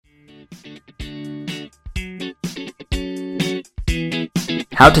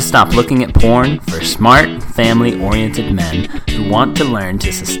How to stop looking at porn for smart, family-oriented men who want to learn to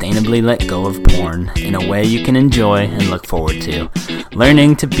sustainably let go of porn in a way you can enjoy and look forward to.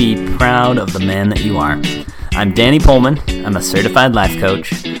 Learning to be proud of the man that you are. I'm Danny Pullman. I'm a certified life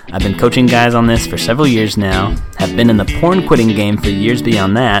coach. I've been coaching guys on this for several years now, have been in the porn quitting game for years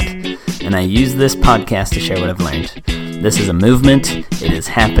beyond that, and I use this podcast to share what I've learned. This is a movement. It is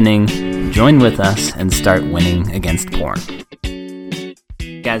happening. Join with us and start winning against porn.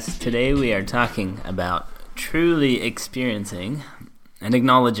 Guys, today we are talking about truly experiencing and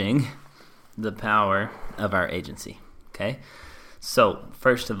acknowledging the power of our agency, okay? So,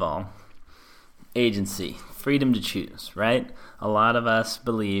 first of all, agency, freedom to choose, right? A lot of us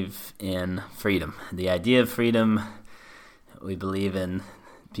believe in freedom. The idea of freedom, we believe in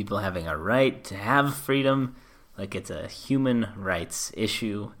people having a right to have freedom, like it's a human rights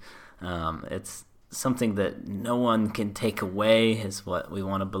issue. It's something that no one can take away is what we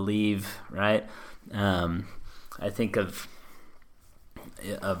want to believe, right? I think of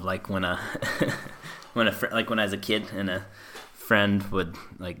like when when I was a kid and a friend would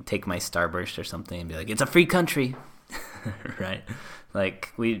like take my Starburst or something and be like, "It's a free country," right?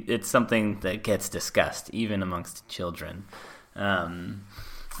 Like it's something that gets discussed even amongst children.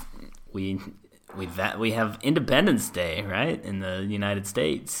 We have Independence Day, right, in the United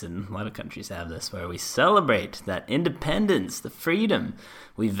States, and a lot of countries have this, where we celebrate that independence, the freedom.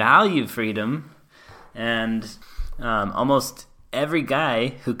 We value freedom, and almost every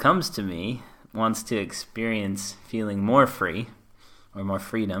guy who comes to me wants to experience feeling more free or more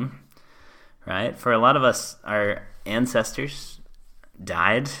freedom, right? For a lot of us, our ancestors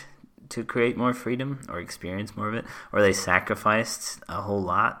died to create more freedom or experience more of it, or they sacrificed a whole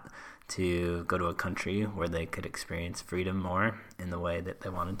lot to go to a country where they could experience freedom more in the way that they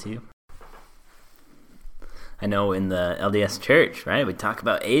wanted to. I know in the LDS Church, right, we talk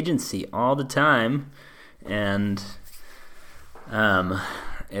about agency all the time, and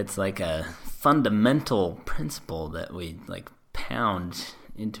it's like a fundamental principle that we like pound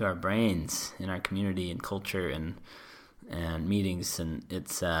into our brains in our community and culture and meetings, and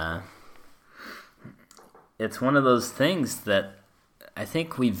it's one of those things that I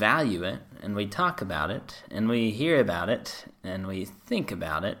think we value it, and we talk about it, and we hear about it, and we think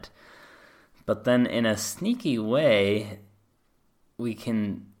about it, but then in a sneaky way, we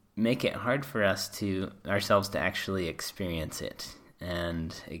can make it hard for ourselves to actually experience it,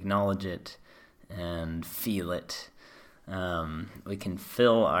 and acknowledge it, and feel it. We can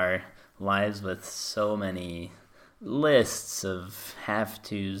fill our lives with so many lists of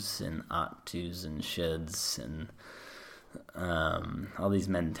have-tos, and ought-tos, and shoulds, and all these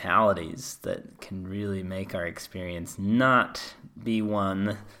mentalities that can really make our experience not be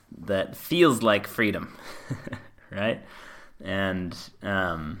one that feels like freedom, right? And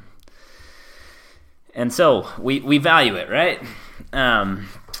so we value it, right? And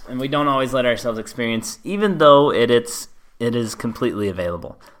we don't always let ourselves experience, even though it is completely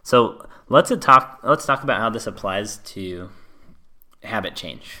available. So let's talk about how this applies to habit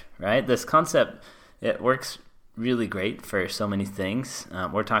change, right? This concept, it works really great for so many things.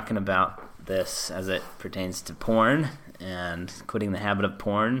 We're talking about this as it pertains to porn and quitting the habit of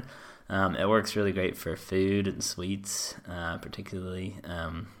porn. It works really great for food and sweets, particularly.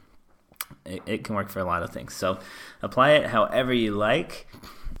 It can work for a lot of things. So apply it however you like.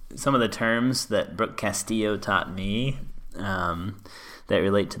 Some of the terms that Brooke Castillo taught me that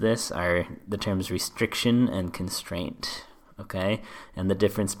relate to this are the terms restriction and constraint. Okay, and the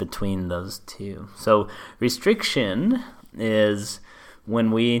difference between those two. So restriction is when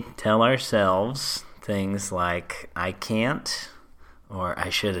we tell ourselves things like "I can't" or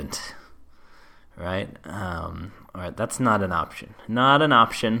 "I shouldn't," right? Or "That's not an option." Not an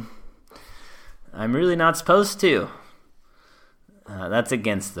option. I'm really not supposed to. That's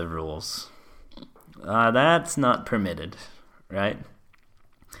against the rules. That's not permitted, right?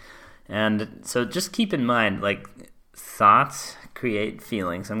 And so just keep in mind, like, thoughts create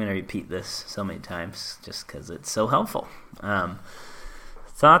feelings. I'm going to repeat this so many times just because it's so helpful.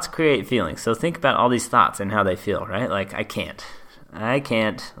 Thoughts create feelings. So think about all these thoughts and how they feel, right? Like, I can't.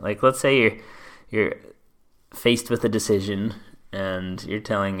 Like, let's say you're faced with a decision and you're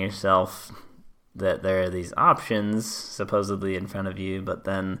telling yourself that there are these options supposedly in front of you, but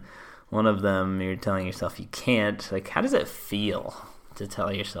then one of them you're telling yourself you can't. Like, how does it feel to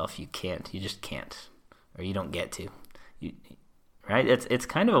tell yourself you can't? You just can't, or you don't get to. Right? It's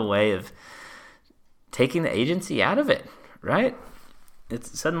kind of a way of taking the agency out of it, right?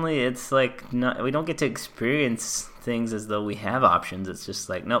 it's like not, we don't get to experience things as though we have options. It's just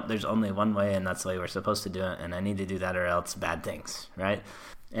like, nope, there's only one way, and that's the way we're supposed to do it, and I need to do that or else bad things, right?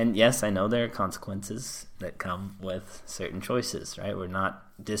 And yes, I know there are consequences that come with certain choices, right? We're not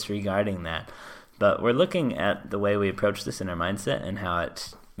disregarding that, but we're looking at the way we approach this in our mindset and how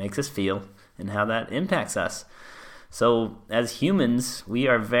it makes us feel and how that impacts us. So as humans, we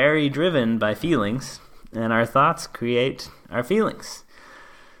are very driven by feelings, and our thoughts create our feelings.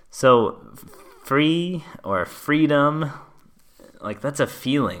 So free or freedom, like that's a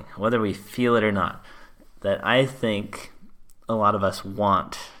feeling, whether we feel it or not, that I think a lot of us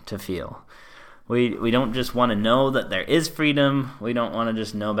want to feel. We don't just want to know that there is freedom. We don't want to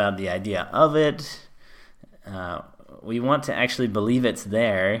just know about the idea of it. We want to actually believe it's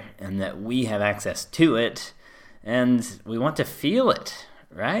there and that we have access to it, and we want to feel it,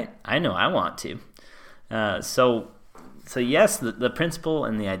 right? I know I want to. So yes, the principle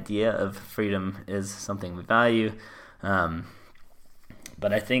and the idea of freedom is something we value,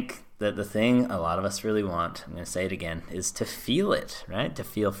 but I think that the thing a lot of us really want, I'm going to say it again, is to feel it, right? To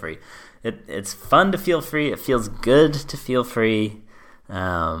feel free. It's fun to feel free. It feels good to feel free.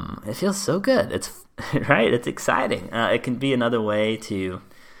 It feels so good. It's right. It's exciting. It can be another way to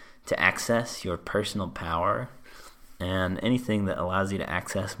access your personal power, and anything that allows you to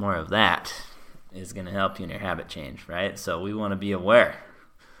access more of that is going to help you in your habit change, right? So we want to be aware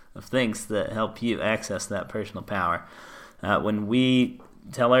of things that help you access that personal power. When we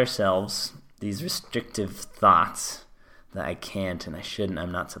tell ourselves these restrictive thoughts that I can't and I shouldn't,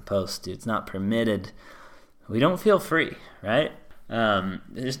 I'm not supposed to, it's not permitted, we don't feel free, right?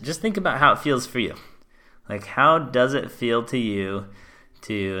 Just think about how it feels for you. Like, how does it feel to you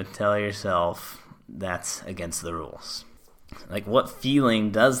to tell yourself that's against the rules? Like, what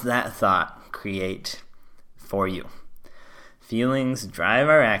feeling does that thought create for you? Feelings drive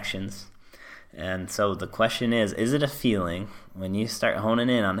our actions. And so the question is it a feeling, when you start honing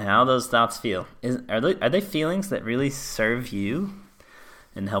in on how those thoughts feel, are they feelings that really serve you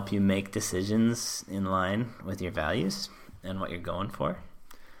and help you make decisions in line with your values and what you're going for?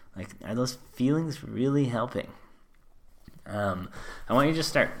 Like, are those feelings really helping? I want you to just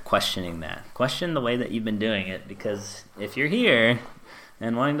start questioning that. Question the way that you've been doing it, because if you're here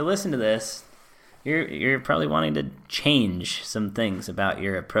and wanting to listen to this, you're probably wanting to change some things about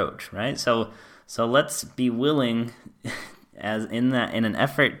your approach, right? So let's be willing, as in an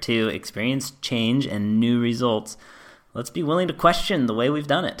effort to experience change and new results, let's be willing to question the way we've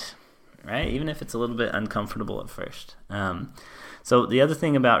done it, right? Even if it's a little bit uncomfortable at first. So the other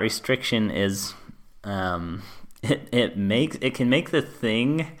thing about restriction is it can make the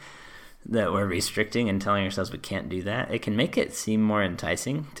thing that we're restricting and telling ourselves we can't do that, it can make it seem more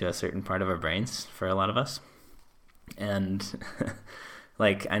enticing to a certain part of our brains for a lot of us. And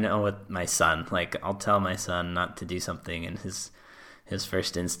like, I know with my son, like, I'll tell my son not to do something, and his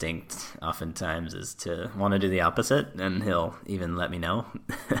first instinct oftentimes is to want to do the opposite, and he'll even let me know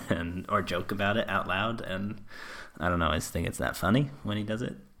or joke about it out loud. And I don't know, I just think it's that funny when he does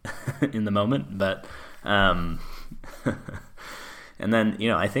it in the moment. But and then,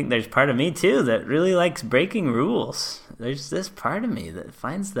 I think there's part of me too that really likes breaking rules. There's this part of me that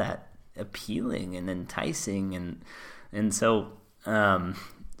finds that appealing and enticing, and so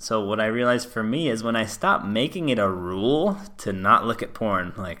what I realized for me is when I stop making it a rule to not look at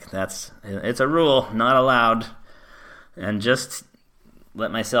porn, like it's a rule, not allowed, and just let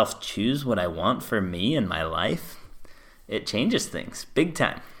myself choose what I want for me and my life, it changes things big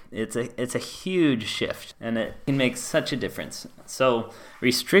time. It's a huge shift, and it can make such a difference. So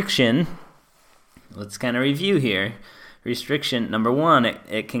restriction, let's kind of review here. Restriction, number one,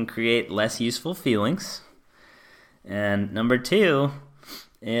 it can create less useful feelings. And number two,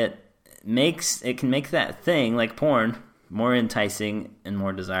 it can make that thing, like porn, more enticing and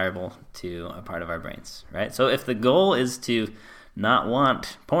more desirable to a part of our brains, right? So if the goal is to not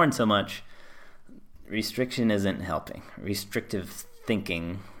want porn so much, restriction isn't helping. Restrictive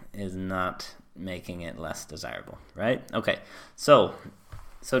thinking is not making it less desirable, right? Okay, so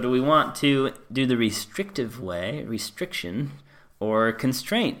do we want to do the restrictive way, restriction, or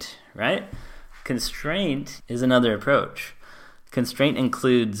constraint, right? Constraint is another approach. Constraint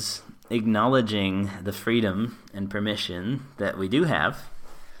includes acknowledging the freedom and permission that we do have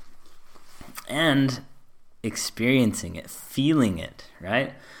and experiencing it, feeling it,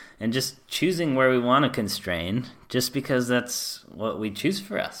 right? And just choosing where we want to constrain just because that's what we choose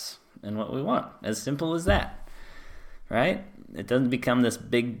for us and what we want. As simple as that, right? It doesn't become this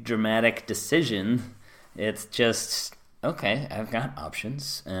big dramatic decision. It's just, okay, I've got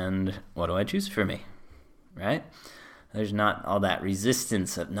options, and what do I choose for me, right? there's not all that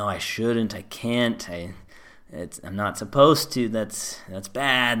resistance of, no, I shouldn't, I can't, I'm not supposed to, that's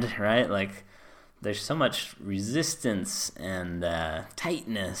bad, right? Like, there's so much resistance and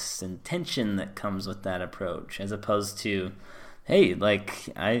tightness and tension that comes with that approach, as opposed to, hey, like,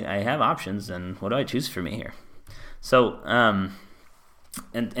 I have options, and what do I choose for me here? So,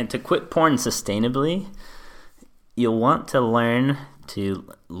 and to quit porn sustainably, you'll want to learn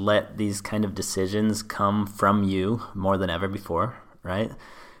to let these kind of decisions come from you more than ever before, right?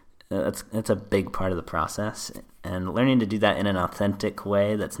 That's a big part of the process, and learning to do that in an authentic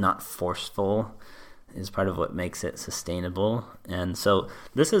way that's not forceful is part of what makes it sustainable. And so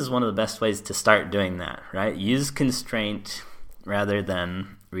this is one of the best ways to start doing that, right? Use constraint rather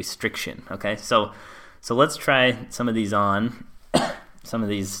than restriction, okay? So let's try some of these on, some of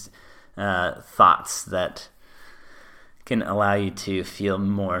these thoughts that can allow you to feel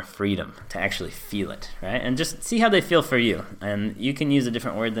more freedom, to actually feel it, right? And just see how they feel for you. And you can use a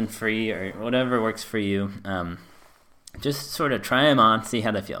different word than free or whatever works for you. Just sort of try them on, see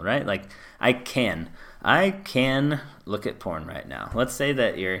how they feel, right? Like, I can look at porn right now. Let's say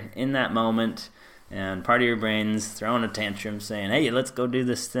that you're in that moment and part of your brain's throwing a tantrum saying, hey, let's go do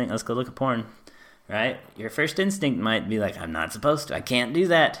this thing. Let's go look at porn, right? Your first instinct might be like, I'm not supposed to. I can't do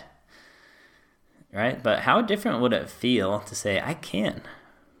that. Right? But how different would it feel to say, I can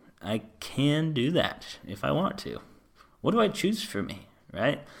do that if I want to? What do I choose for me?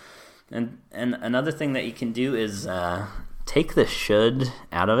 Right? And another thing that you can do is take the should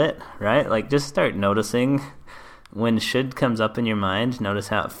out of it, right? Like, just start noticing when should comes up in your mind, notice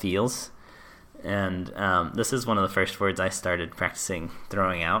how it feels. And this is one of the first words I started practicing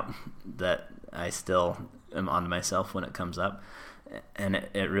throwing out that I still am on to myself when it comes up. And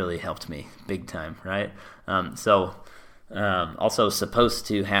it really helped me big time, right? Also supposed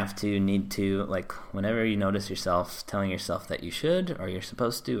to, have to, need to, like, whenever you notice yourself telling yourself that you should, or you're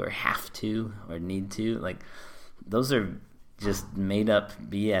supposed to, or have to, or need to, like, those are just made up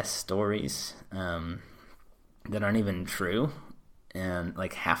BS stories that aren't even true. And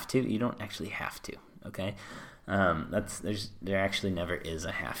like, have to, you don't actually have to, okay? There actually never is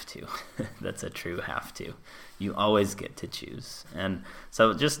a have to. That's a true have to. You always get to choose. And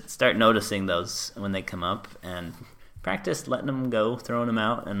so just start noticing those when they come up and practice letting them go, throwing them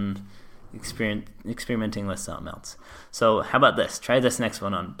out, and experimenting with something else. So how about this? Try this next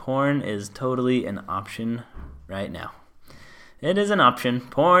one on. Porn is totally an option right now. It is an option.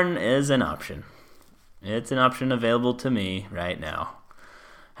 Porn is an option. It's an option available to me right now.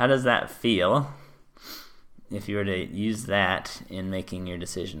 How does that feel if you were to use that in making your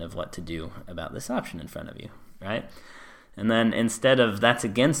decision of what to do about this option in front of you, right? And then instead of that's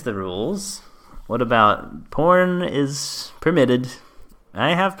against the rules, what about porn is permitted?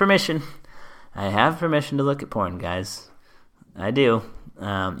 I have permission. I have permission to look at porn, guys. I do.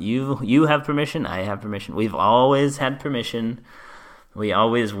 You have permission. I have permission. We've always had permission. We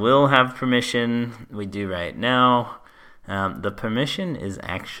always will have permission. We do right now. The permission is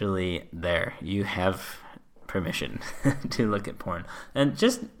actually there. You have permission to look at porn. And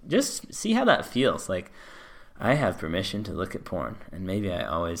just see how that feels. Like, I have permission to look at porn, and maybe I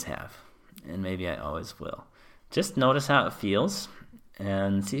always have, and maybe I always will. Just notice how it feels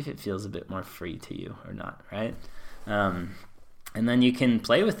and see if it feels a bit more free to you or not, right? And then you can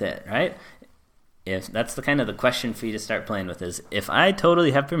play with it, right? If that's the kind of the question for you to start playing with is, if I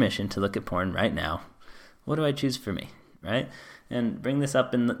totally have permission to look at porn right now, what do I choose for me, right? And bring this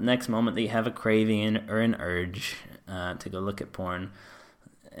up in the next moment that you have a craving or an urge to go look at porn,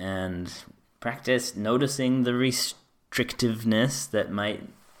 and practice noticing the restrictiveness that might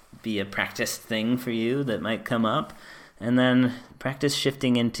be a practice thing for you that might come up, and then practice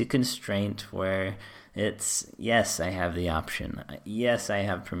shifting into constraint where it's, yes, I have the option. Yes, I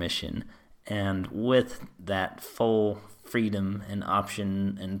have permission. And with that full freedom and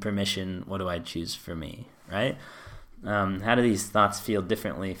option and permission, what do I choose for me, right? How do these thoughts feel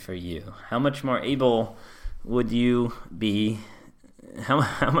differently for you? How much more able would you be,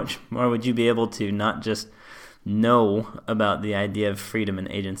 how much more would you be able to not just know about the idea of freedom and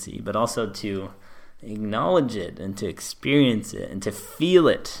agency, but also to acknowledge it and to experience it and to feel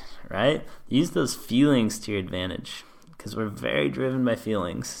it, right? Use those feelings to your advantage, because we're very driven by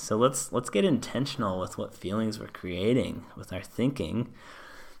feelings. So let's get intentional with what feelings we're creating with our thinking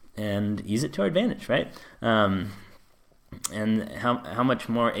and use it to our advantage, right? And how much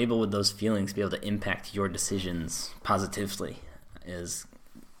more able would those feelings be able to impact your decisions positively is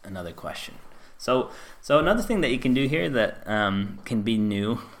another question. So another thing that you can do here that can be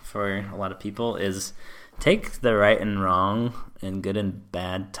new for a lot of people is take the right and wrong and good and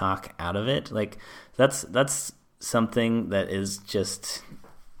bad talk out of it. Like, that's something that is just,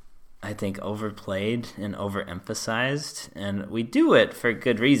 I think, overplayed and overemphasized, and we do it for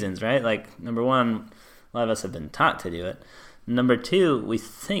good reasons, right? Like, number one, a lot of us have been taught to do it. Number two, we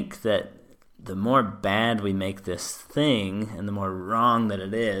think that the more bad we make this thing, and the more wrong that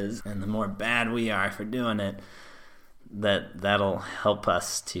it is, and the more bad we are for doing it, that'll help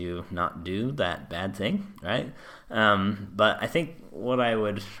us to not do that bad thing, right? But I think what I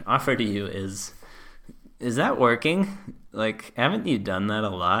would offer to you is that working? Like, haven't you done that a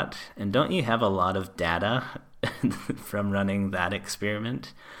lot? And don't you have a lot of data from running that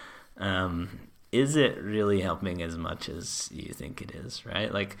experiment? Is it really helping as much as you think it is,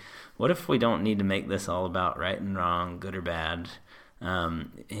 right? Like, what if we don't need to make this all about right and wrong, good or bad?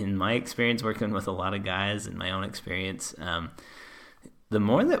 In my experience working with a lot of guys, in my own experience, the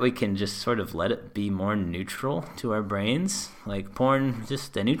more that we can just sort of let it be more neutral to our brains, like porn,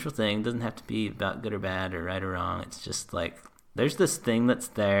 just a neutral thing, doesn't have to be about good or bad or right or wrong. It's just like, there's this thing that's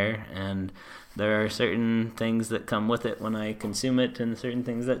there, and there are certain things that come with it when I consume it and certain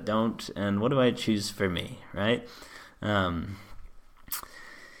things that don't, and what do I choose for me, right? And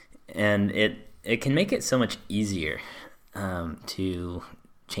it can make it so much easier to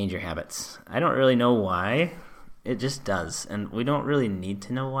change your habits. I don't really know why. It just does, and we don't really need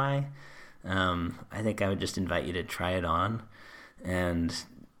to know why. I think I would just invite you to try it on, and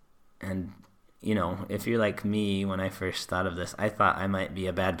you know, if you're like me, when I first thought of this, I thought I might be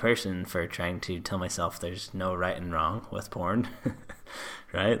a bad person for trying to tell myself there's no right and wrong with porn,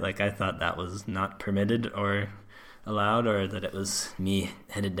 right? Like, I thought that was not permitted or allowed, or that it was me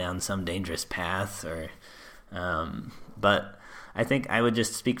headed down some dangerous path, or but I think I would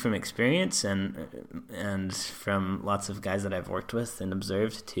just speak from experience and from lots of guys that I've worked with and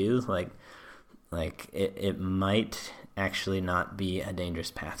observed too, like it might actually not be a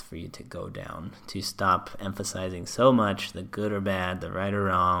dangerous path for you to go down, to stop emphasizing so much the good or bad, the right or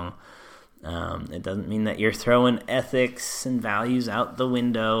wrong. It doesn't mean that you're throwing ethics and values out the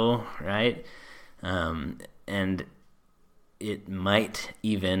window, right? And it might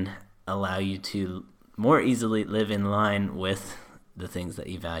even allow you to more easily live in line with the things that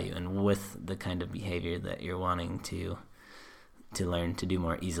you value and with the kind of behavior that you're wanting to learn to do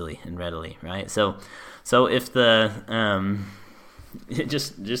more easily and readily, right? So if the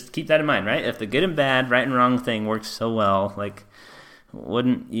just keep that in mind, right? If the good and bad, right and wrong thing works so well, like,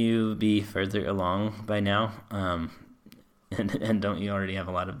 wouldn't you be further along by now? And don't you already have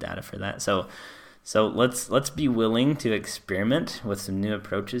a lot of data for that? So let's be willing to experiment with some new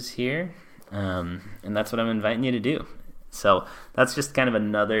approaches here, and that's what I'm inviting you to do. So that's just kind of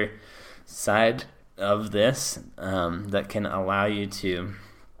another side of this that can allow you to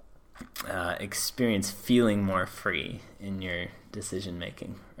experience feeling more free in your decision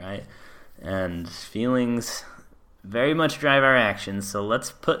making, right? And feelings very much drive our actions, so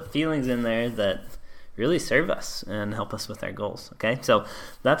let's put feelings in there that really serve us and help us with our goals, okay? So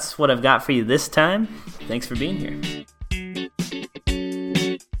that's what I've got for you this time. Thanks for being here.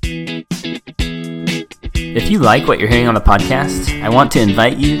 If you like what you're hearing on the podcast, I want to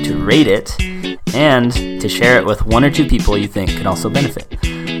invite you to rate it and to share it with one or two people you think could also benefit.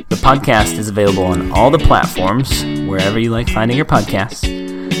 The podcast is available on all the platforms, wherever you like finding your podcasts.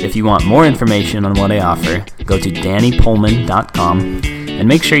 If you want more information on what I offer, go to DannyPoelman.com and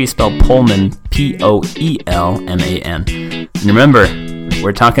make sure you spell Poelman, Poelman. And remember,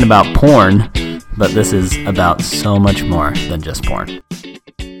 we're talking about porn, but this is about so much more than just porn.